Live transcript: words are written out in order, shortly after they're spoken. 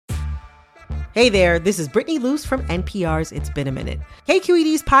Hey there, this is Brittany Luce from NPR's It's Been a Minute.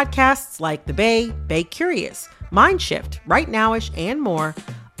 KQED's podcasts like The Bay, Bay Curious, Mind Shift, Right Nowish, and more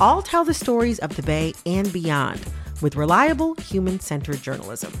all tell the stories of the Bay and beyond with reliable, human-centered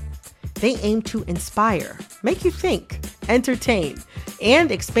journalism. They aim to inspire, make you think, entertain, and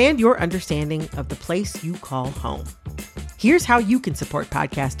expand your understanding of the place you call home. Here's how you can support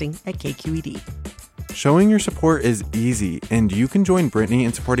podcasting at KQED. Showing your support is easy, and you can join Brittany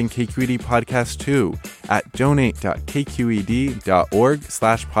in supporting KQED Podcast too at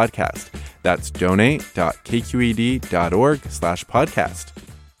donate.kqed.org/podcast. That's donate.kqed.org/podcast.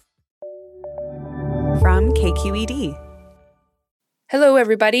 From KQED. Hello,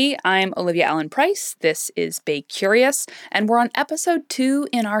 everybody. I'm Olivia Allen Price. This is Bay Curious, and we're on episode 2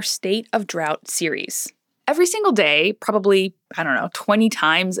 in our State of Drought series. Every single day, probably, 20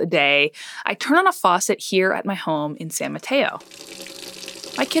 times a day, I turn on a faucet here at my home in San Mateo.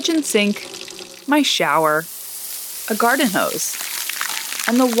 My kitchen sink, my shower, a garden hose,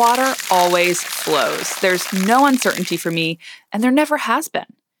 and the water always flows. There's no uncertainty for me, and there never has been.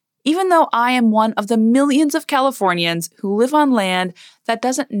 Even though I am one of the millions of Californians who live on land that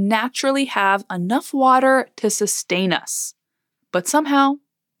doesn't naturally have enough water to sustain us. But somehow,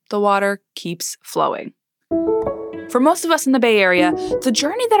 the water keeps flowing. For most of us in the Bay Area, the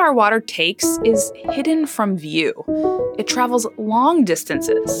journey that our water takes is hidden from view. It travels long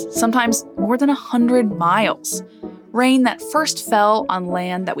distances, sometimes more than 100 miles. Rain that first fell on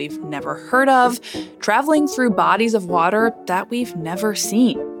land that we've never heard of, traveling through bodies of water that we've never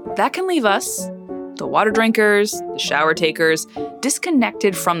seen. That can leave us, the water drinkers, the shower takers,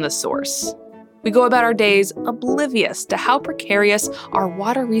 disconnected from the source. We go about our days oblivious to how precarious our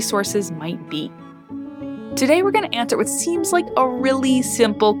water resources might be. Today, we're going to answer what seems like a really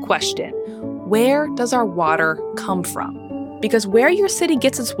simple question. Where does our water come from? Because where your city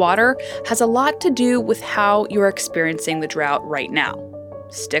gets its water has a lot to do with how you're experiencing the drought right now.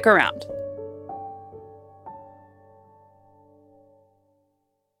 Stick around.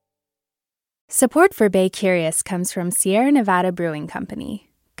 Support for Bay Curious comes from Sierra Nevada Brewing Company,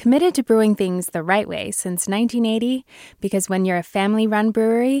 committed to brewing things the right way since 1980, because when you're a family-run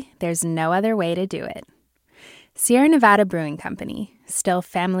brewery, there's no other way to do it. Sierra Nevada Brewing Company, still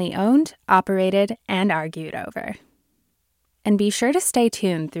family-owned, operated, and argued over. And be sure to stay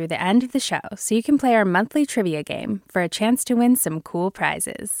tuned through the end of the show so you can play our monthly trivia game for a chance to win some cool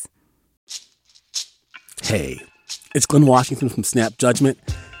prizes. Hey, it's Glenn Washington from Snap Judgment.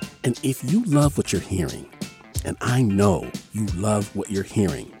 And if you love what you're hearing, and I know you love what you're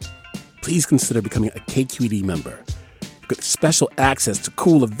hearing, please consider becoming a KQED member. Get special access to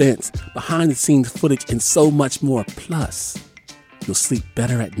cool events, behind-the-scenes footage, and so much more. Plus, you'll sleep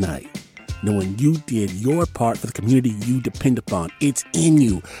better at night knowing you did your part for the community you depend upon. It's in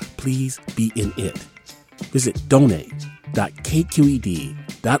you. Please be in it. Visit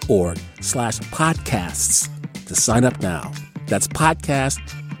donate.kqed.org/podcasts to sign up now. That's podcast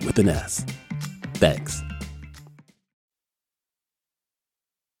with an S. Thanks.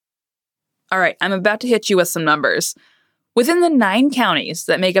 All right, I'm about to hit you with some numbers. Within the 9 counties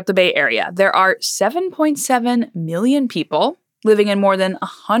that make up the Bay Area, there are 7.7 million people living in more than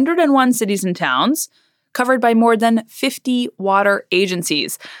 101 cities and towns, covered by more than 50 water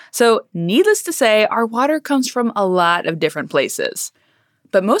agencies. So, needless to say, our water comes from a lot of different places.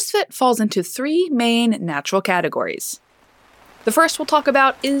 But most of it falls into 3 main natural categories. The first we'll talk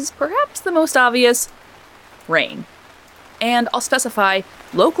about is perhaps the most obvious: rain. And I'll specify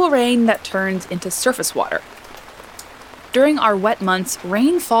local rain that turns into surface water. During our wet months,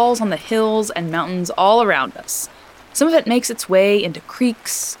 rain falls on the hills and mountains all around us. Some of it makes its way into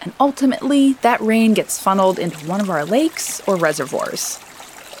creeks, and ultimately, that rain gets funneled into one of our lakes or reservoirs.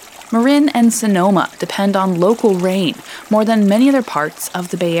 Marin and Sonoma depend on local rain more than many other parts of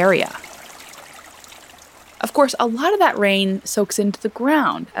the Bay Area. Of course, a lot of that rain soaks into the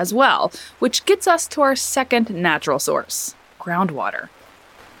ground as well, which gets us to our second natural source, groundwater.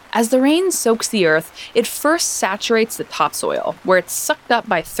 As the rain soaks the earth, it first saturates the topsoil, where it's sucked up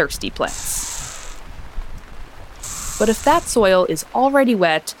by thirsty plants. But if that soil is already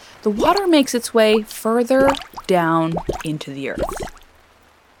wet, the water makes its way further down into the earth.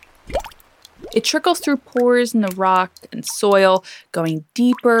 It trickles through pores in the rock and soil, going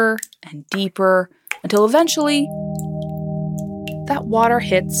deeper and deeper, until eventually, that water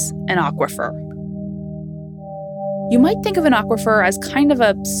hits an aquifer. You might think of an aquifer as kind of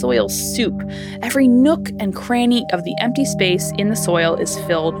a soil soup. Every nook and cranny of the empty space in the soil is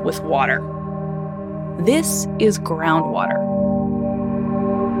filled with water. This is groundwater.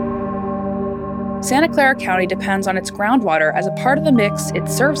 Santa Clara County depends on its groundwater as a part of the mix it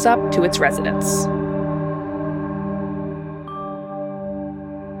serves up to its residents.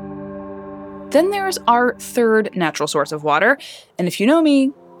 Then there's our third natural source of water, and if you know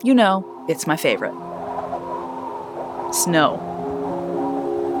me, you know it's my favorite. Snow.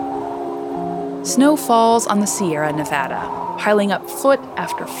 Snow falls on the Sierra Nevada, piling up foot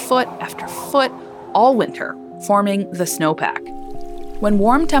after foot after foot all winter, forming the snowpack. When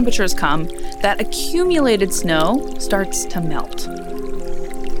warm temperatures come, that accumulated snow starts to melt.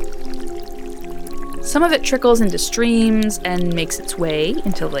 Some of it trickles into streams and makes its way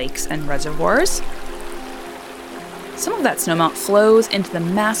into lakes and reservoirs. Some of that snowmelt flows into the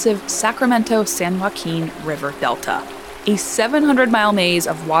massive Sacramento-San Joaquin River Delta, a 700-mile maze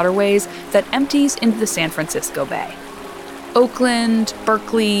of waterways that empties into the San Francisco Bay. Oakland,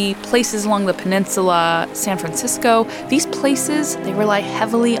 Berkeley, places along the peninsula, San Francisco, these places, they rely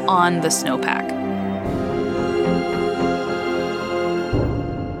heavily on the snowpack.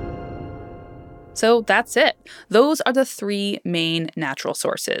 So that's it. Those are the three main natural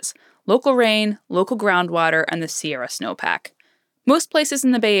sources: local rain, local groundwater, and the Sierra snowpack. Most places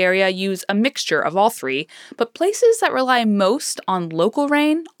in the Bay Area use a mixture of all three, but places that rely most on local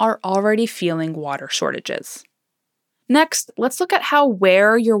rain are already feeling water shortages. Next, let's look at how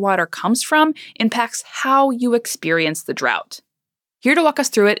where your water comes from impacts how you experience the drought. Here to walk us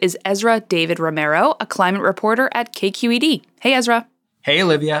through it is Ezra David Romero, a climate reporter at KQED. Hey, Ezra. Hey,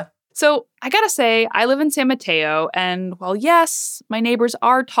 Olivia. So I gotta say, I live in San Mateo, and while yes, my neighbors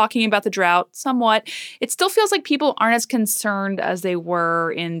are talking about the drought somewhat, it still feels like people aren't as concerned as they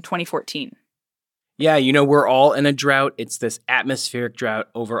were in 2014. Yeah, we're all in a drought. It's this atmospheric drought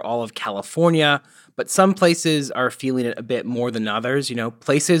over all of California, but some places are feeling it a bit more than others.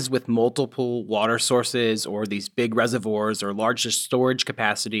 Places with multiple water sources or these big reservoirs or large storage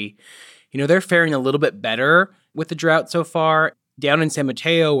capacity, they're faring a little bit better with the drought so far. Down in San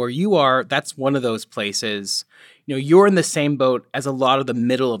Mateo, where you are, that's one of those places. You're in the same boat as a lot of the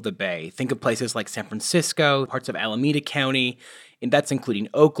middle of the Bay. Think of places like San Francisco, parts of Alameda County, and that's including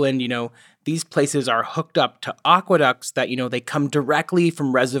Oakland. These places are hooked up to aqueducts that, they come directly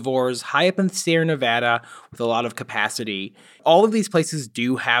from reservoirs high up in the Sierra Nevada with a lot of capacity. All of these places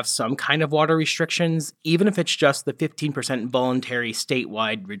do have some kind of water restrictions, even if it's just the 15% voluntary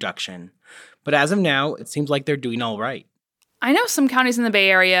statewide reduction. But as of now, it seems like they're doing all right. I know some counties in the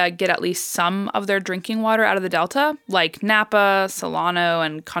Bay Area get at least some of their drinking water out of the Delta, like Napa, Solano,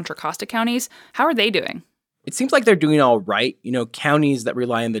 and Contra Costa counties. How are they doing? It seems like they're doing all right. Counties that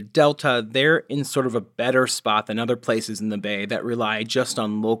rely on the Delta, they're in sort of a better spot than other places in the Bay that rely just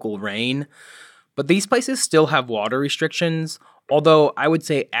on local rain. But these places still have water restrictions, although I would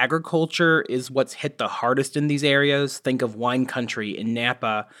say agriculture is what's hit the hardest in these areas. Think of wine country in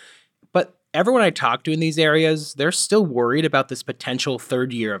Napa. But everyone I talk to in these areas, they're still worried about this potential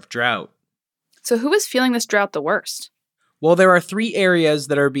third year of drought. So who is feeling this drought the worst? Well, there are three areas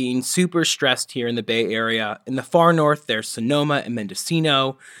that are being super stressed here in the Bay Area. In the far north, there's Sonoma and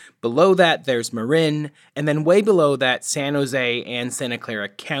Mendocino. Below that, there's Marin. And then way below that, San Jose and Santa Clara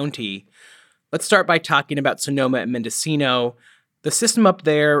County. Let's start by talking about Sonoma and Mendocino. The system up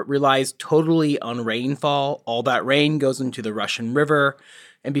there relies totally on rainfall. All that rain goes into the Russian River.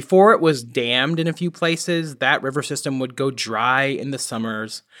 And before it was dammed in a few places, that river system would go dry in the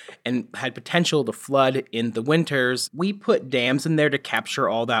summers and had potential to flood in the winters. We put dams in there to capture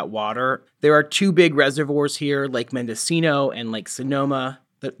all that water. There are two big reservoirs here, Lake Mendocino and Lake Sonoma.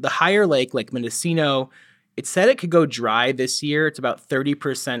 The higher lake, Lake Mendocino, it said it could go dry this year. It's about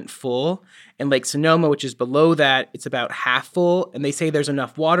 30% full. And Lake Sonoma, which is below that, it's about half full. And they say there's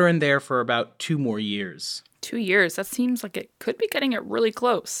enough water in there for about 2 more years. 2 years? That seems like it could be getting it really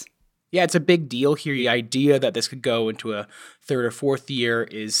close. Yeah, it's a big deal here. The idea that this could go into a third or fourth year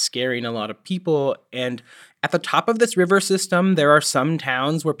is scaring a lot of people. And at the top of this river system, there are some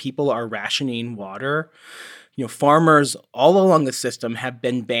towns where people are rationing water. Farmers all along the system have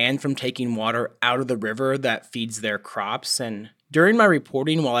been banned from taking water out of the river that feeds their crops. And during my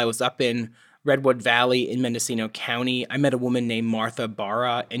reporting while I was up in Redwood Valley in Mendocino County, I met a woman named Martha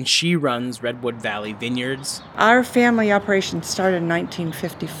Barra, and she runs Redwood Valley Vineyards. Our family operation started in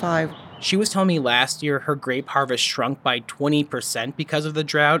 1955. She was telling me last year her grape harvest shrunk by 20% because of the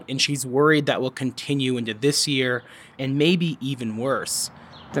drought, and she's worried that will continue into this year and maybe even worse.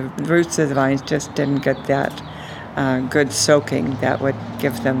 The roots of the vines just didn't get that good soaking that would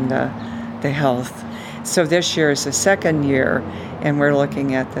give them the health. So this year is the second year, and we're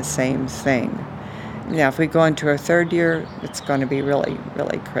looking at the same thing. Now, if we go into a third year, it's going to be really,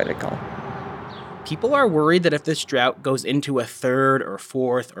 really critical. People are worried that if this drought goes into a third or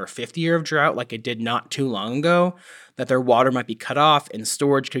fourth or fifth year of drought like it did not too long ago, that their water might be cut off and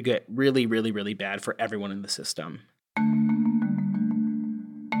storage could get really, really, really bad for everyone in the system.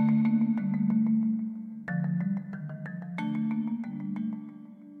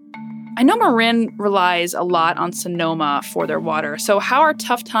 I know Marin relies a lot on Sonoma for their water, so how are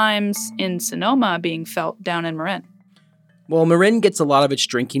tough times in Sonoma being felt down in Marin? Well, Marin gets a lot of its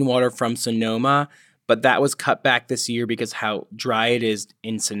drinking water from Sonoma, but that was cut back this year because how dry it is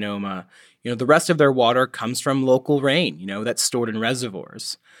in Sonoma. The rest of their water comes from local rain, that's stored in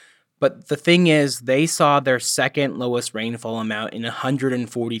reservoirs. But the thing is, they saw their second lowest rainfall amount in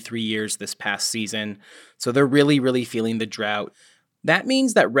 143 years this past season, so they're really, really feeling the drought. That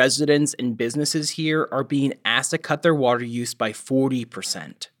means that residents and businesses here are being asked to cut their water use by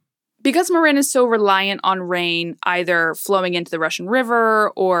 40%. Because Marin is so reliant on rain, either flowing into the Russian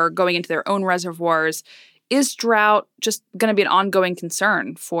River or going into their own reservoirs, is drought just going to be an ongoing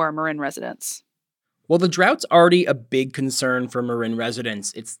concern for Marin residents? Well, the drought's already a big concern for Marin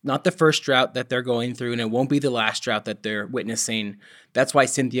residents. It's not the first drought that they're going through, and it won't be the last drought that they're witnessing. That's why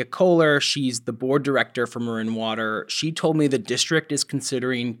Cynthia Kohler, she's the board director for Marin Water, she told me the district is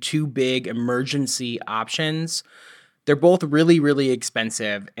considering two big emergency options. They're both really, really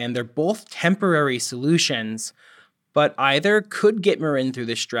expensive, and they're both temporary solutions, but either could get Marin through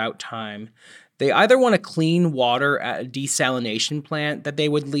this drought time. They either want to clean water at a desalination plant that they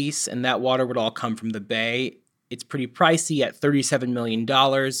would lease, and that water would all come from the bay. It's pretty pricey at $37 million,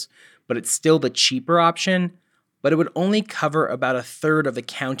 but it's still the cheaper option, but it would only cover about a third of the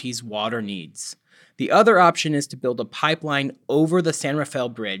county's water needs. The other option is to build a pipeline over the San Rafael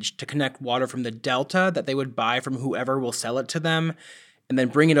Bridge to connect water from the Delta that they would buy from whoever will sell it to them, and then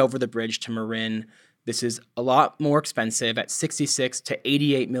bring it over the bridge to Marin. This is a lot more expensive at $66 to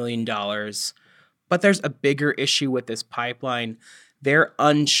 $88 million. But there's a bigger issue with this pipeline. They're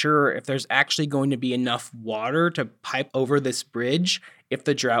unsure if there's actually going to be enough water to pipe over this bridge if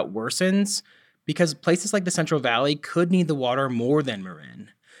the drought worsens, because places like the Central Valley could need the water more than Marin.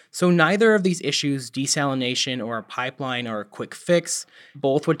 So neither of these issues, desalination or a pipeline, are a quick fix.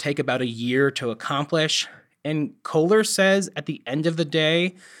 Both would take about a year to accomplish. And Kohler says at the end of the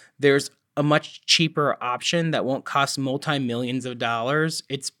day, there's a much cheaper option that won't cost multi-millions of dollars.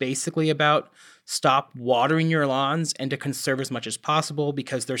 It's basically about stop watering your lawns and to conserve as much as possible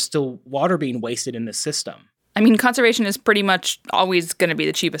because there's still water being wasted in the system. I mean, conservation is pretty much always going to be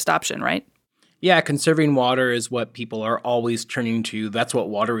the cheapest option, right? Yeah, conserving water is what people are always turning to. That's what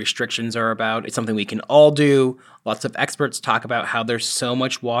water restrictions are about. It's something we can all do. Lots of experts talk about how there's so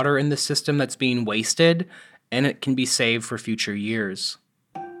much water in the system that's being wasted, and it can be saved for future years.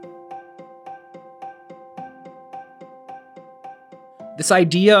 This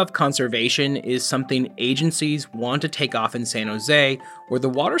idea of conservation is something agencies want to take off in San Jose, where the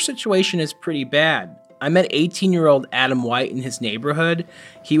water situation is pretty bad. I met 18-year-old Adam White in his neighborhood.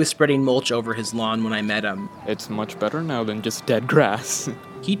 He was spreading mulch over his lawn when I met him. It's much better now than just dead grass.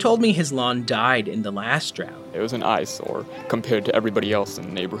 He told me his lawn died in the last drought. It was an eyesore compared to everybody else in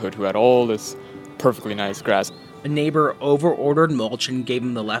the neighborhood who had all this perfectly nice grass. A neighbor over-ordered mulch and gave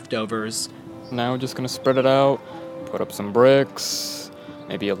him the leftovers. Now we're just going to spread it out, put up some bricks,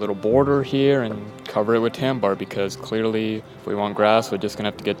 maybe a little border here, and cover it with tan bark, because clearly if we want grass, we're just going to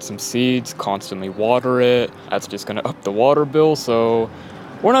have to get some seeds, constantly water it. That's just going to up the water bill, so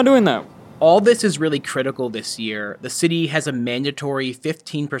we're not doing that. All this is really critical this year. The city has a mandatory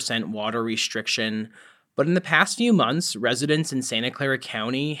 15% water restriction, but in the past few months, residents in Santa Clara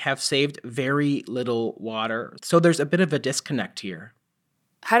County have saved very little water, so there's a bit of a disconnect here.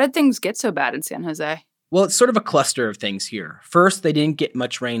 How did things get so bad in San Jose? Well, it's sort of a cluster of things here. First, they didn't get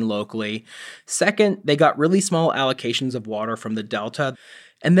much rain locally. Second, they got really small allocations of water from the Delta.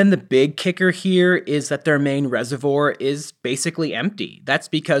 And then the big kicker here is that their main reservoir is basically empty. That's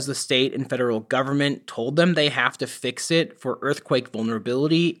because the state and federal government told them they have to fix it for earthquake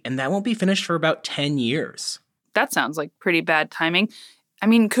vulnerability, and that won't be finished for about 10 years. That sounds like pretty bad timing. I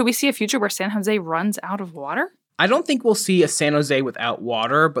mean, could we see a future where San Jose runs out of water? I don't think we'll see a San Jose without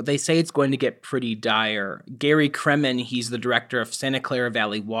water, but they say it's going to get pretty dire. Gary Kremen, he's the director of Santa Clara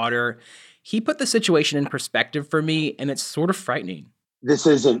Valley Water. He put the situation in perspective for me, and it's sort of frightening. This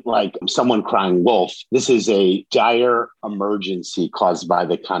isn't like someone crying wolf. This is a dire emergency caused by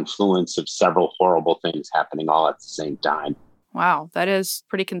the confluence of several horrible things happening all at the same time. Wow, that is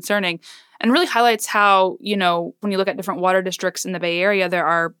pretty concerning, and really highlights how, when you look at different water districts in the Bay Area, there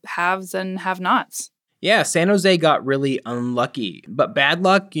are haves and have-nots. Yeah, San Jose got really unlucky. But bad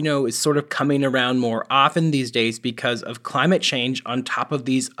luck, is sort of coming around more often these days because of climate change on top of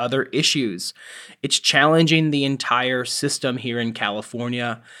these other issues. It's challenging the entire system here in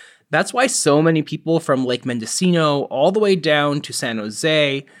California. That's why so many people from Lake Mendocino all the way down to San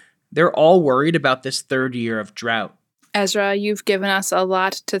Jose, they're all worried about this third year of drought. Ezra, you've given us a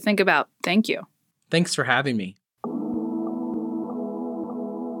lot to think about. Thank you. Thanks for having me.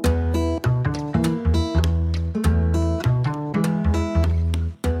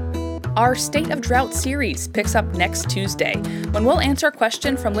 Our State of Drought series picks up next Tuesday when we'll answer a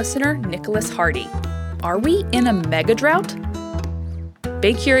question from listener Nicholas Hardy. Are we in a mega drought?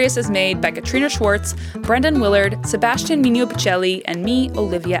 Bay Curious is made by Katrina Schwartz, Brendan Willard, Sebastian Minio-Picelli, and me,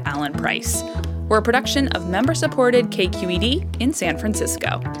 Olivia Allen Price. We're a production of member-supported KQED in San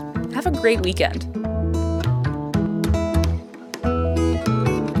Francisco. Have a great weekend.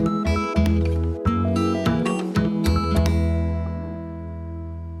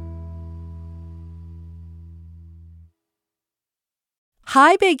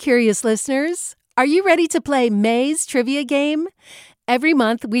 Hi, Bay Curious listeners. Are you ready to play May's trivia game? Every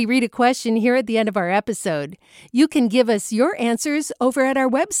month, we read a question here at the end of our episode. You can give us your answers over at our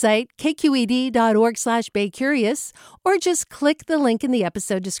website, kqed.org/baycurious, or just click the link in the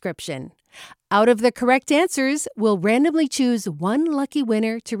episode description. Out of the correct answers, we'll randomly choose one lucky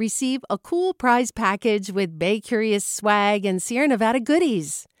winner to receive a cool prize package with Bay Curious swag and Sierra Nevada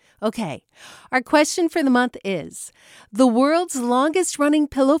goodies. Okay, our question for the month is, the world's longest-running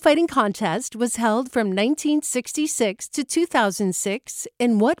pillow fighting contest was held from 1966 to 2006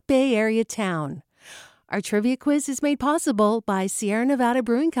 in what Bay Area town? Our trivia quiz is made possible by Sierra Nevada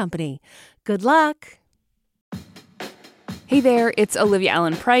Brewing Company. Good luck! Hey there, it's Olivia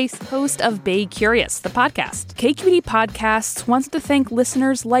Allen Price, host of Bay Curious, the podcast. KQED Podcasts wants to thank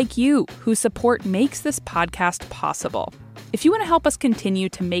listeners like you whose support makes this podcast possible. If you want to help us continue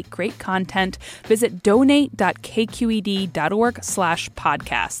to make great content, visit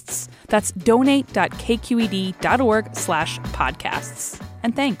donate.kqed.org/podcasts. That's donate.kqed.org/podcasts.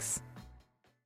 And thanks.